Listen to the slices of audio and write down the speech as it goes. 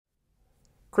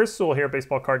Chris Sewall here,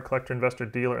 baseball card collector, investor,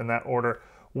 dealer, in that order.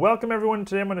 Welcome everyone.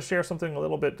 Today I'm going to share something a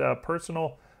little bit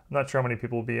personal. I'm not sure how many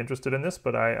people will be interested in this,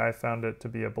 but I found it to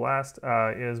be a blast.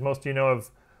 As most of you know,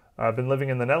 I've been living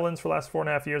in the Netherlands for the last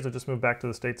 4.5 years. I just moved back to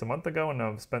the States a month ago, and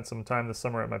I've spent some time this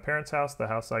summer at my parents' house, the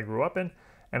house I grew up in.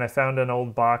 And I found an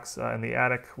old box in the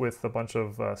attic with a bunch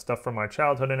of stuff from my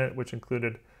childhood in it, which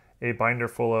included a binder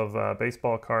full of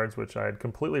baseball cards, which I had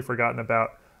completely forgotten about.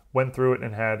 Went through it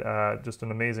and had just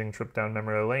an amazing trip down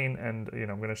memory lane, and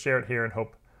I'm going to share it here and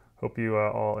hope you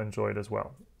all enjoy it as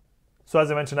well. So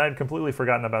as I mentioned, I had completely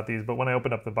forgotten about these, but when I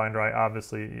opened up the binder, I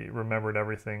obviously remembered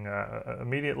everything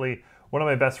immediately. One of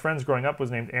my best friends growing up was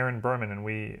named Aaron Berman, and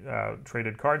we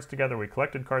traded cards together, we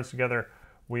collected cards together,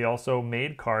 we also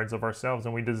made cards of ourselves,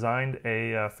 and we designed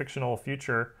a fictional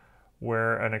future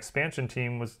where an expansion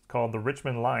team was called the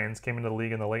Richmond Lions, came into the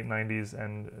league in the late 90s,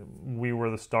 and we were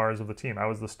the stars of the team. I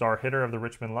was the star hitter of the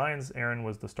Richmond Lions, Aaron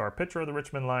was the star pitcher of the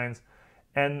Richmond Lions,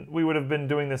 and we would have been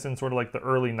doing this in sort of like the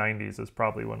early 90s is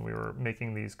probably when we were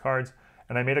making these cards.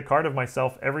 And I made a card of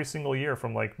myself every single year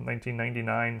from like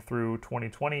 1999 through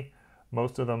 2020.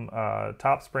 Most of them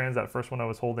Topps brands. That first one I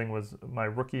was holding was my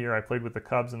rookie year. I played with the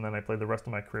Cubs, and then I played the rest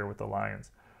of my career with the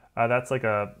Lions. That's like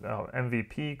a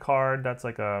MVP card. That's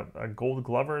like a Gold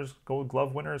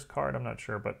Glove winners card. I'm not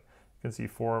sure, but you can see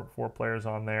four players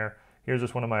on there. Here's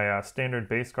just one of my standard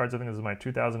base cards. I think this is my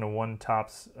 2001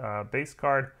 Topps base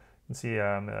card. You can see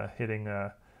I'm hitting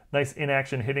a nice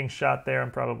in-action hitting shot there.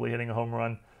 I'm probably hitting a home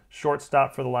run.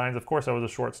 Shortstop for the Lions. Of course, I was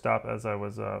a shortstop as I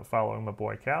was following my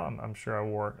boy Cal. I'm sure I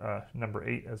wore number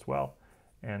 8 as well.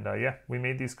 And yeah, we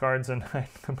made these cards, and I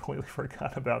completely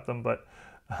forgot about them, but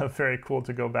very cool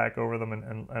to go back over them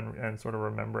and sort of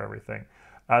remember everything.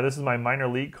 This is my minor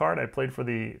league card. I played for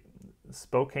the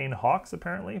Spokane Hawks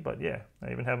apparently, but yeah,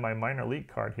 I even have my minor league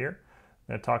card here.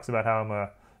 And it talks about how I'm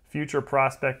a future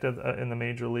prospect in the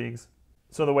major leagues.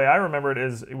 So the way I remember it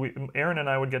is Aaron and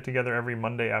I would get together every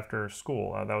Monday after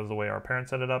school. That was the way our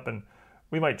parents set it up, and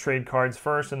we might trade cards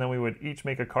first, and then we would each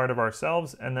make a card of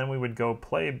ourselves, and then we would go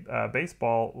play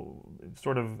baseball,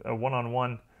 sort of a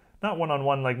one-on-one. Not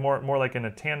one-on-one, like more like in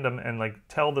a tandem, and like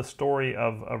tell the story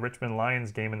of a Richmond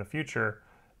Lions game in the future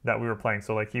that we were playing.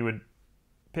 So like he would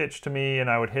pitch to me and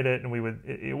I would hit it, and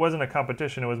it wasn't a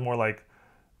competition. It was more like,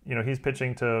 he's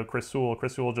pitching to Chris Sewall.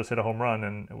 Chris Sewall just hit a home run,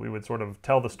 and we would sort of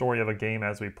tell the story of a game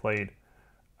as we played.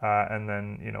 And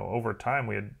then, over time,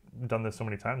 we had done this so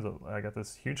many times that I got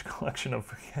this huge collection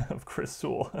of Chris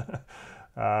Sewall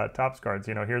Topps cards.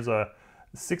 Here's a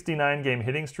 69 game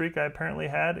hitting streak I apparently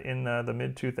had in the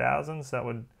mid 2000s that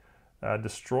would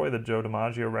destroy the Joe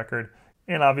DiMaggio record.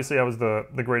 And obviously I was the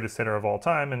greatest hitter of all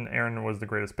time, and Aaron was the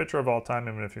greatest pitcher of all time.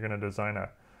 I mean, if you're going to design a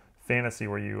fantasy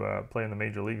where you play in the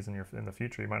major leagues in the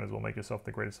future, you might as well make yourself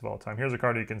the greatest of all time. Here's a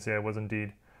card you can see I was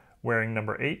indeed wearing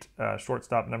number 8,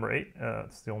 shortstop number 8.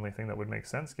 It's the only thing that would make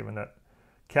sense given that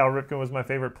Cal Ripken was my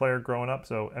favorite player growing up,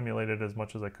 so emulated as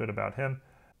much as I could about him.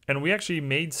 And we actually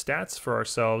made stats for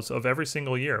ourselves of every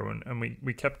single year, and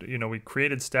we kept, we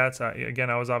created stats. Again,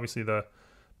 I was obviously the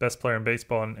best player in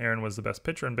baseball, and Aaron was the best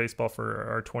pitcher in baseball for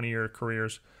our 20-year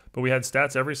careers. But we had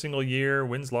stats every single year,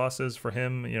 wins, losses for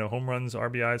him, home runs,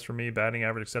 RBIs for me, batting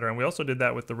average, etc. And we also did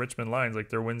that with the Richmond Lions, like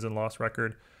their wins and loss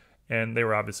record. And they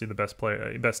were obviously the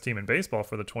best team in baseball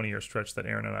for the 20-year stretch that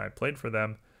Aaron and I played for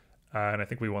them. And I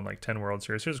think we won like 10 World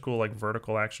Series. Here's a cool like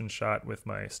vertical action shot with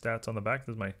my stats on the back.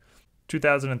 This is my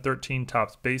 2013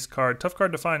 Topps base card. Tough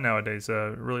card to find nowadays.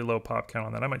 Really low pop count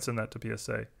on that. I might send that to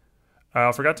PSA.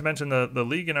 I forgot to mention the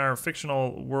league in our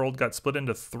fictional world got split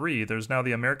into 3. There's now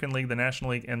the American League, the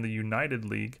National League, and the United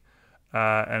League.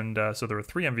 So there were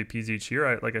 3 MVPs each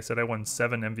year. Like I said, I won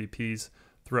 7 MVPs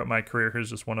throughout my career.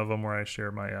 Here's just one of them where I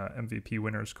share my MVP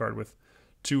winners card with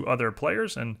 2 other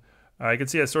players. And I can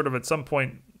see I sort of at some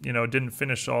point, didn't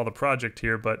finish all the project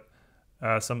here, but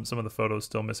some of the photos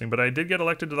still missing. But I did get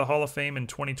elected to the Hall of Fame in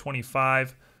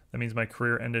 2025. That means my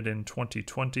career ended in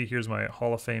 2020. Here's my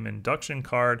Hall of Fame induction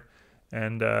card.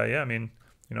 And yeah, I mean,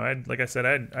 like I said,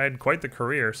 I had quite the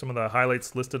career. Some of the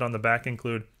highlights listed on the back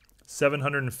include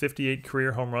 758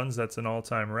 career home runs. That's an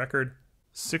all-time record.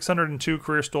 602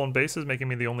 career stolen bases, making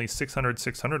me the only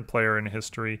 600-600 player in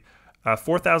history.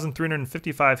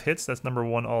 4,355 hits. That's number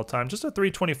 1 all-time. Just a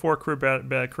 324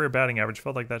 career batting average.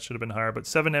 Felt like that should have been higher. But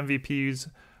 7 MVPs,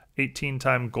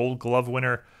 18-time Gold Glove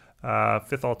winner,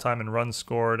 5th all-time in runs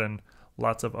scored, and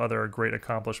lots of other great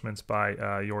accomplishments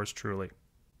by yours truly.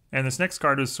 And this next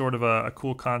card is sort of a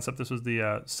cool concept. This was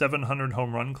the 700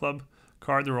 Home Run Club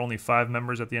card. There were only 5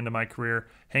 members at the end of my career.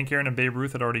 Hank Aaron and Babe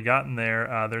Ruth had already gotten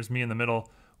there. There's me in the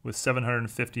middle with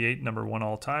 758, number 1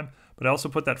 all time. But I also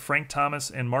put that Frank Thomas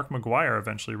and Mark McGwire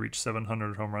eventually reached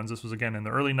 700 home runs. This was, again, in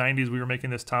the early 90s. We were making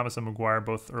this. Thomas and McGwire,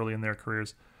 both early in their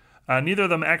careers. Neither of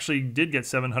them actually did get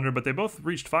 700, but they both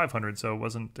reached 500, so it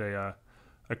wasn't a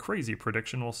crazy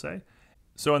prediction, we'll say.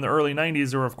 So in the early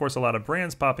 90s, there were, of course, a lot of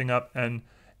brands popping up, and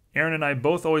Aaron and I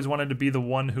both always wanted to be the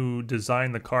one who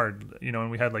designed the card, you know,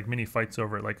 and we had like mini fights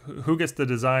over it, like who gets to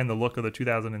design the look of the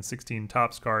 2016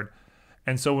 Topps card.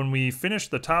 And so when we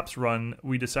finished the Topps run,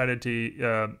 we decided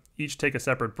to each take a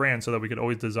separate brand so that we could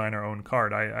always design our own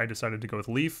card. I decided to go with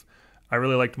Leaf. I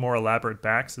really liked more elaborate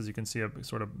backs. As you can see, I've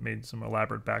sort of made some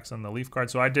elaborate backs on the Leaf card.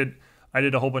 So I did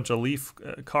a whole bunch of Leaf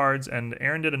cards, and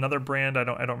Aaron did another brand. I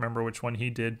don't remember which one he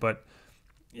did, but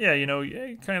yeah, you know,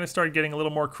 you kind of started getting a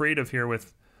little more creative here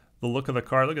with the look of the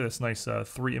card. Look at this nice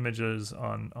 3 images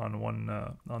on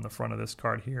the front of this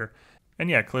card here. And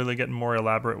yeah, clearly getting more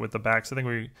elaborate with the backs. I think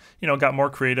we, you know, got more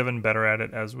creative and better at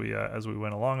it as we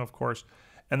went along, of course.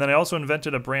 And then I also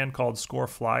invented a brand called Score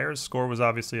Flyers. Score was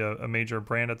obviously a major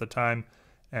brand at the time,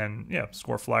 and yeah,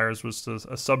 Score Flyers was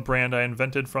a sub brand I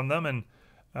invented from them. And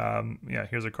yeah,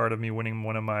 here's a card of me winning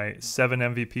one of my 7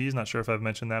 MVPs. Not sure if I've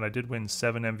mentioned that. I did win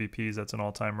 7 MVPs. That's an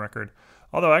all-time record.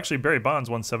 Although actually Barry Bonds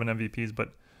won 7 MVPs,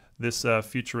 but this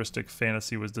futuristic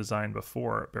fantasy was designed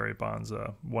before Barry Bonds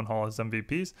won all his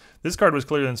MVPs. This card was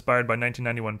clearly inspired by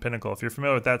 1991 Pinnacle. If you're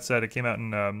familiar with that set, it came out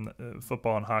in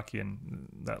football and hockey, and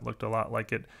that looked a lot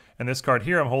like it. And this card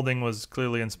here I'm holding was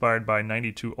clearly inspired by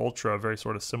 92 Ultra, a very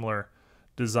sort of similar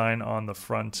design on the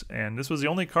front. And this was the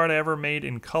only card I ever made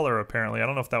in color, apparently. I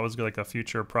don't know if that was like a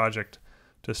future project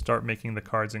to start making the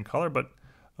cards in color, but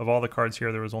of all the cards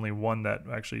here, there was only one that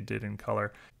actually did in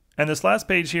color. And this last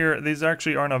page here, these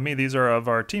actually aren't of me. These are of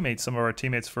our teammates, some of our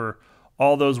teammates for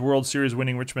all those World Series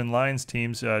winning Richmond Lions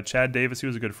teams. Chad Davis, he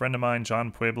was a good friend of mine.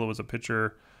 John Pueblo was a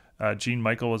pitcher. Gene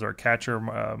Michael was our catcher.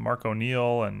 Mark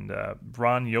O'Neill and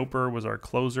Ron Yoper was our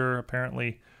closer,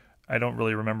 apparently. I don't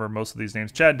really remember most of these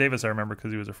names. Chad Davis I remember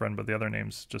because he was a friend, but the other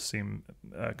names just seem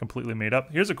completely made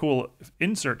up. Here's a cool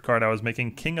insert card I was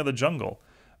making, King of the Jungle.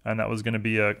 And that was going to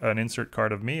be an insert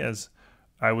card of me, as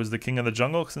I was the king of the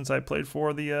jungle since I played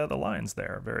for the Lions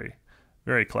there. Very,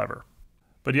 very clever.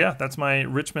 But yeah, that's my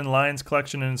Richmond Lions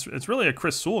collection, and it's really a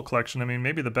Chris Sewall collection. I mean,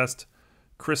 maybe the best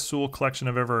Chris Sewall collection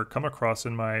I've ever come across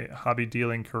in my hobby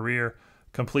dealing career.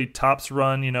 Complete Topps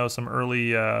run, you know, some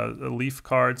early Leaf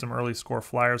cards, some early Score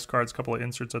Flyers cards, a couple of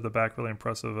inserts at the back. Really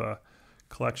impressive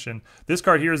collection. This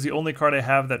card here is the only card I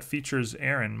have that features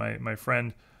Aaron, my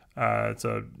friend. It's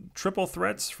a triple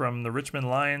threats from the Richmond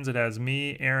Lions. It has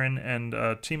me, Aaron, and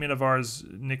a teammate of ours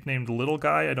nicknamed Little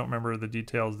Guy. I don't remember the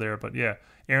details there, but yeah,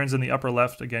 Aaron's in the upper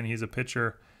left. Again, he's a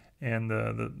pitcher, and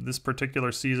this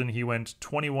particular season he went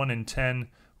 21-10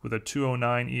 with a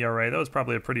 2.09 ERA. That was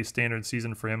probably a pretty standard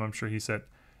season for him. I'm sure he set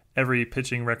every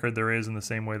pitching record there is in the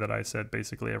same way that I set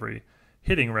basically every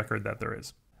hitting record that there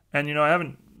is. And you know, I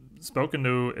haven't spoken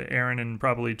to Aaron in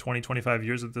probably 20-25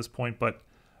 years at this point, but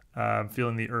I'm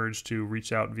feeling the urge to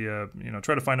reach out via, you know,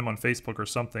 try to find him on Facebook or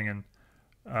something, and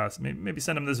maybe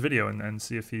send him this video and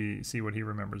see what he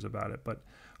remembers about it. But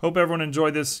hope everyone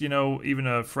enjoyed this, you know, even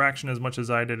a fraction as much as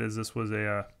I did, as this was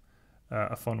a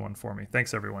fun one for me.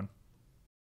 Thanks, everyone.